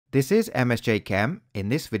This is MSJ Chem. In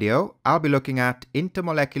this video, I'll be looking at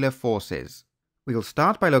intermolecular forces. We'll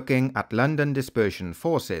start by looking at London dispersion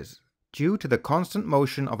forces. Due to the constant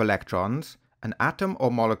motion of electrons, an atom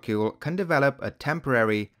or molecule can develop a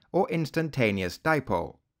temporary or instantaneous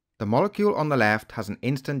dipole. The molecule on the left has an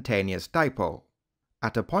instantaneous dipole.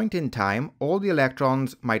 At a point in time, all the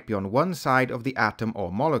electrons might be on one side of the atom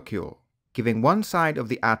or molecule, giving one side of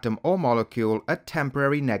the atom or molecule a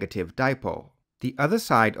temporary negative dipole. The other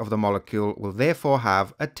side of the molecule will therefore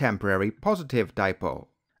have a temporary positive dipole.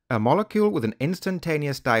 A molecule with an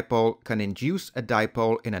instantaneous dipole can induce a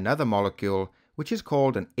dipole in another molecule, which is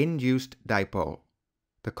called an induced dipole.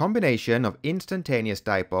 The combination of instantaneous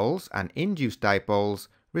dipoles and induced dipoles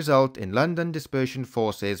result in London dispersion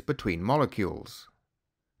forces between molecules.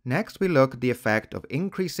 Next, we look at the effect of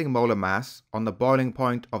increasing molar mass on the boiling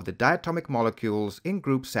point of the diatomic molecules in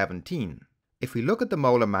group 17. If we look at the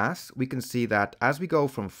molar mass, we can see that as we go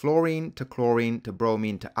from fluorine to chlorine to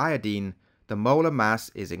bromine to iodine, the molar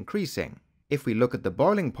mass is increasing. If we look at the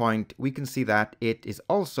boiling point, we can see that it is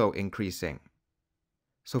also increasing.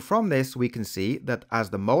 So from this, we can see that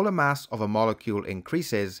as the molar mass of a molecule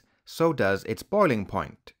increases, so does its boiling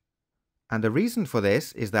point. And the reason for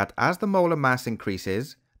this is that as the molar mass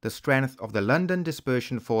increases, the strength of the London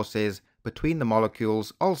dispersion forces between the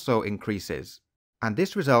molecules also increases, and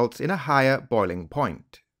this results in a higher boiling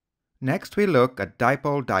point. Next, we look at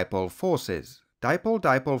dipole-dipole forces.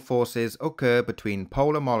 Dipole-dipole forces occur between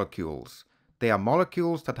polar molecules. They are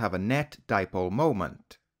molecules that have a net dipole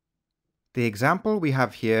moment. The example we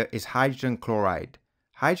have here is hydrogen chloride.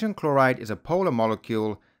 Hydrogen chloride is a polar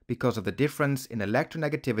molecule because of the difference in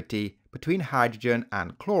electronegativity between hydrogen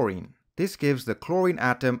and chlorine. This gives the chlorine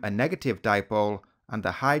atom a negative dipole and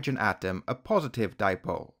the hydrogen atom a positive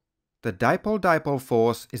dipole. The dipole-dipole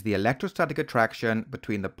force is the electrostatic attraction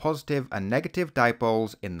between the positive and negative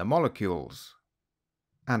dipoles in the molecules.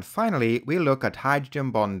 And finally, we look at hydrogen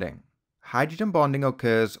bonding. Hydrogen bonding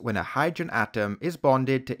occurs when a hydrogen atom is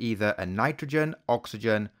bonded to either a nitrogen,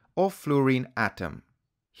 oxygen, or fluorine atom.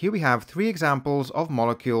 Here we have three examples of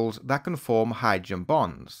molecules that can form hydrogen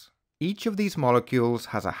bonds. Each of these molecules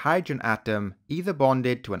has a hydrogen atom either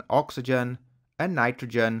bonded to an oxygen, a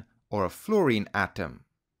nitrogen, or a fluorine atom.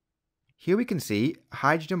 Here we can see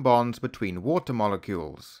hydrogen bonds between water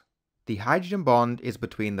molecules. The hydrogen bond is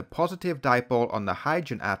between the positive dipole on the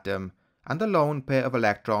hydrogen atom and the lone pair of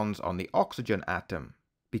electrons on the oxygen atom.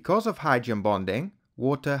 Because of hydrogen bonding,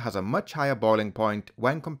 water has a much higher boiling point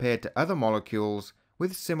when compared to other molecules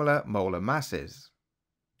with similar molar masses.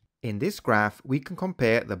 In this graph, we can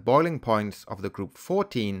compare the boiling points of the group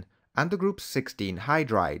 14 and the group 16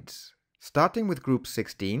 hydrides. Starting with group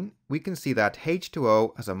 16, we can see that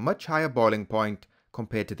H2O has a much higher boiling point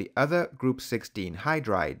compared to the other group 16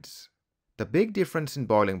 hydrides. The big difference in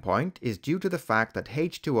boiling point is due to the fact that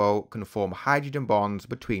H2O can form hydrogen bonds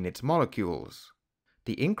between its molecules.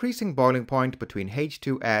 The increasing boiling point between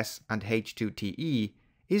H2S and H2TE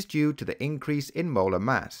is due to the increase in molar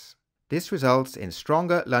mass. This results in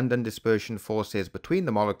stronger London dispersion forces between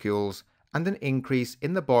the molecules and an increase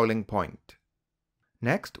in the boiling point.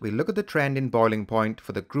 Next, we look at the trend in boiling point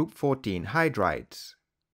for the group 14 hydrides.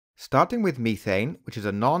 Starting with methane, which is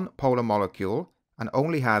a non-polar molecule and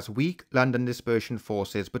only has weak London dispersion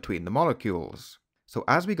forces between the molecules. So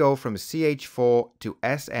as we go from CH4 to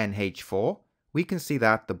SNH4, we can see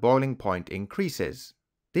that the boiling point increases.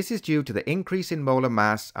 This is due to the increase in molar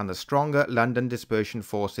mass and the stronger London dispersion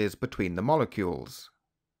forces between the molecules.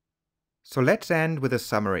 So let's end with a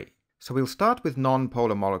summary. So we'll start with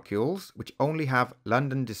non-polar molecules, which only have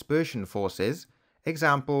London dispersion forces.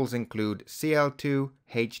 Examples include Cl2,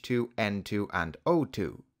 H2, N2, and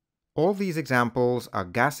O2. All these examples are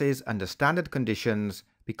gases under standard conditions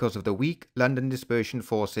because of the weak London dispersion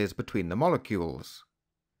forces between the molecules.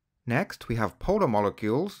 Next, we have polar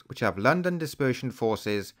molecules, which have London dispersion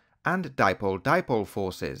forces and dipole-dipole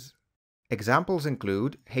forces. Examples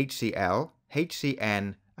include HCl,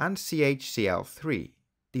 HCN, and CHCl3.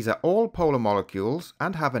 These are all polar molecules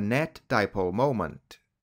and have a net dipole moment.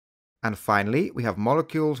 And finally, we have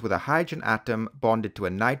molecules with a hydrogen atom bonded to a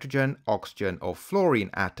nitrogen, oxygen, or fluorine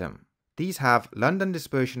atom. These have London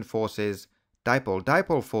dispersion forces,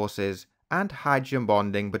 dipole-dipole forces, and hydrogen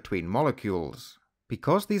bonding between molecules.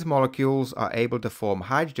 Because these molecules are able to form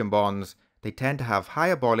hydrogen bonds, they tend to have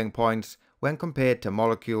higher boiling points when compared to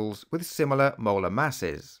molecules with similar molar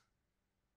masses.